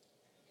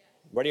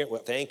 Ready?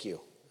 Well, thank you.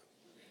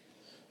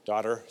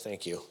 Daughter,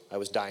 thank you. I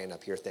was dying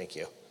up here, thank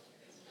you.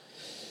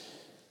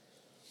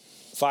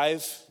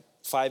 5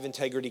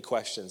 integrity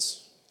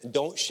questions.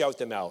 Don't shout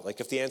them out.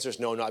 Like if the answer is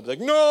no, I'd be like,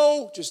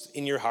 no, just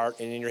in your heart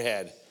and in your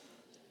head.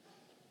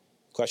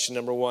 Question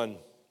number 1.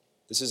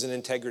 This is an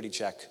integrity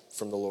check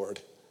from the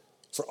Lord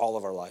for all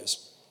of our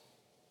lives.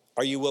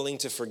 Are you willing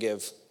to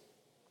forgive?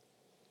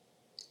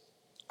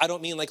 I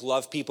don't mean like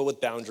love people with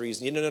boundaries.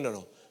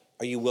 No.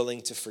 Are you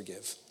willing to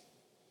forgive?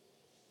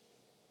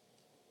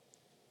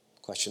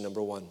 Question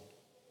number 1.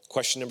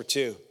 Question number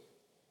 2.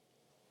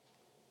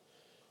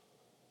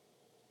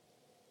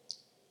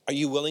 Are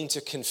you willing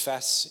to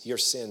confess your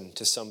sin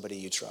to somebody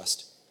you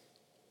trust?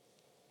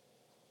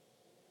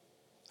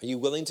 Are you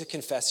willing to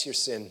confess your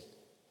sin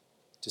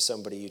to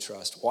somebody you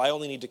trust? Well, I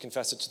only need to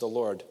confess it to the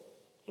Lord.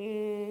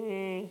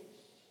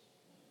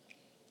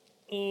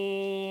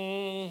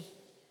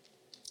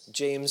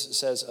 James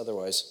says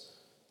otherwise.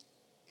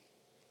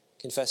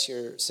 Confess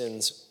your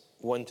sins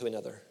one to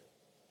another.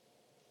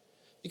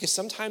 Because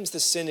sometimes the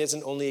sin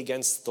isn't only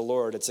against the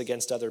Lord, it's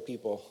against other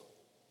people.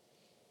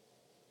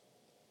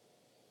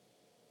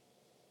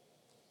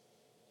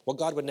 Well,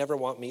 God would never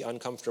want me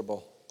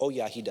uncomfortable. Oh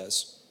yeah, he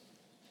does.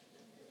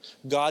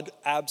 God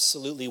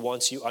absolutely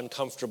wants you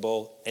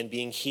uncomfortable and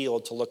being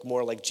healed to look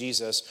more like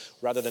Jesus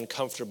rather than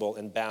comfortable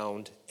and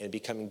bound and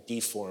becoming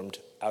deformed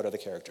out of the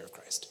character of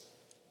Christ.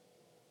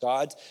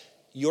 God,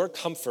 your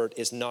comfort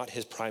is not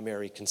his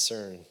primary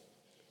concern,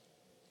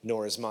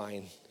 nor is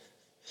mine.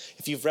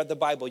 If you've read the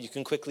Bible, you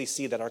can quickly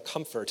see that our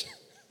comfort,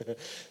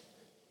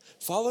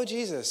 follow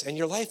Jesus and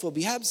your life will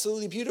be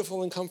absolutely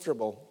beautiful and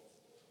comfortable.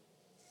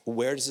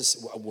 Where does this,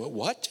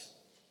 what?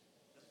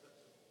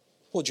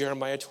 Well,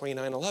 Jeremiah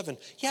 29:11.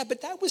 Yeah,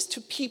 but that was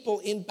to people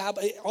in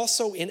Babylon,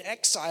 also in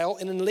exile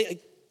and in,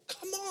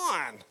 come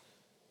on.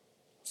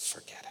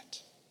 Forget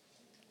it.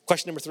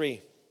 Question number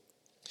 3.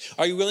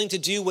 Are you willing to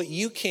do what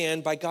you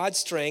can by God's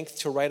strength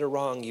to right a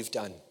wrong you've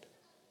done?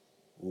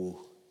 Ooh.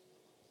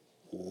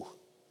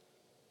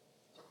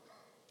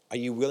 Are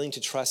you willing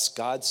to trust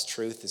God's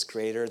truth is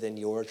greater than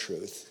your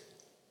truth?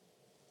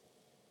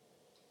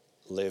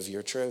 Live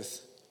your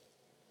truth.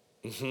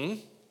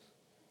 And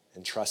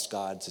trust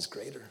God's is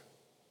greater.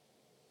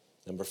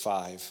 Number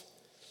 5,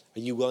 are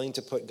you willing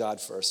to put God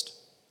first,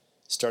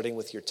 starting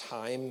with your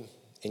time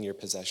and your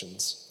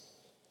possessions?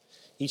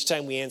 Each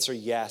time we answer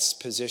yes,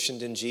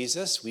 positioned in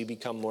Jesus, we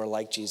become more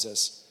like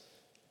Jesus.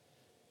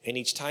 And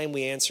each time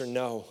we answer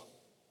no,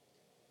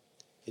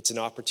 it's an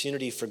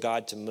opportunity for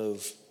God to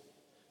move.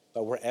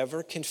 But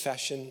wherever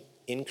confession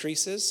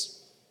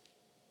increases,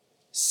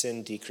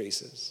 sin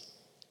decreases.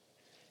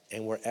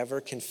 And wherever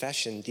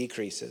confession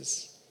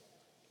decreases,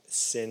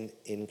 sin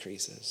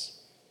increases.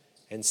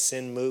 And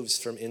sin moves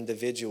from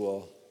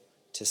individual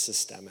to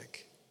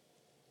systemic.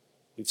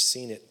 We've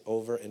seen it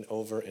over and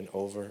over and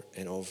over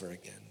and over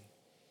again.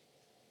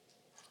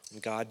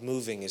 And God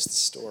moving is the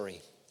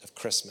story of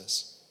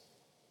Christmas,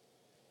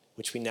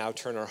 which we now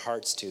turn our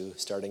hearts to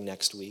starting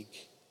next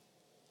week.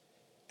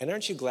 And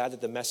aren't you glad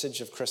that the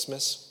message of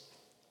Christmas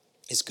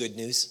is good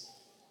news?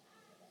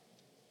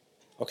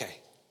 Okay,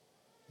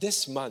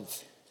 this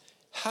month,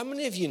 how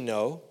many of you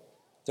know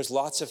there's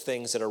lots of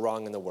things that are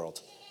wrong in the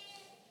world?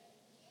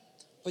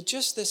 But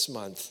just this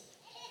month,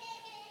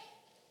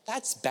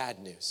 that's bad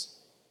news.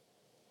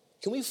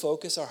 Can we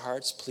focus our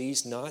hearts,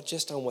 please, not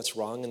just on what's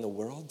wrong in the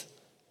world,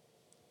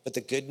 but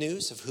the good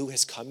news of who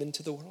has come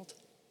into the world?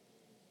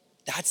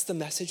 That's the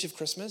message of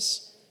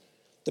Christmas.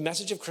 The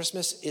message of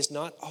Christmas is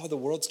not, oh, the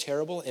world's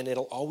terrible and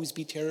it'll always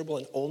be terrible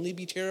and only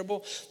be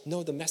terrible.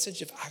 No, the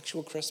message of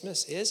actual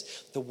Christmas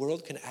is the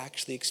world can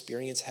actually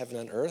experience heaven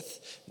on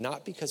earth,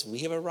 not because we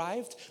have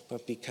arrived,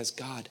 but because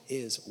God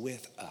is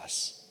with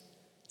us.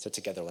 So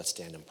together, let's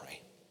stand and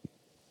pray.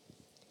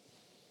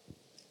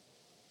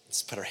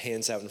 Let's put our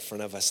hands out in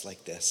front of us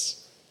like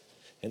this.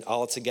 And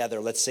all together,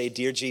 let's say,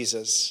 Dear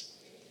Jesus,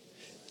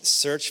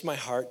 search my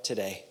heart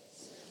today.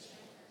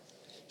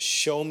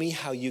 Show me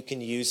how you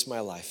can use my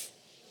life,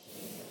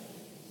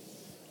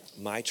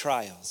 my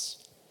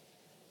trials,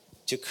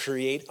 to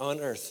create on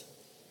earth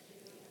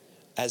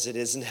as it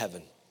is in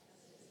heaven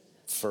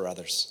for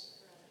others.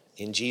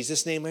 In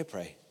Jesus' name I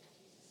pray.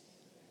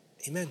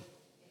 Amen.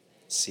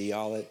 See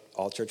y'all at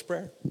All Church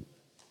Prayer.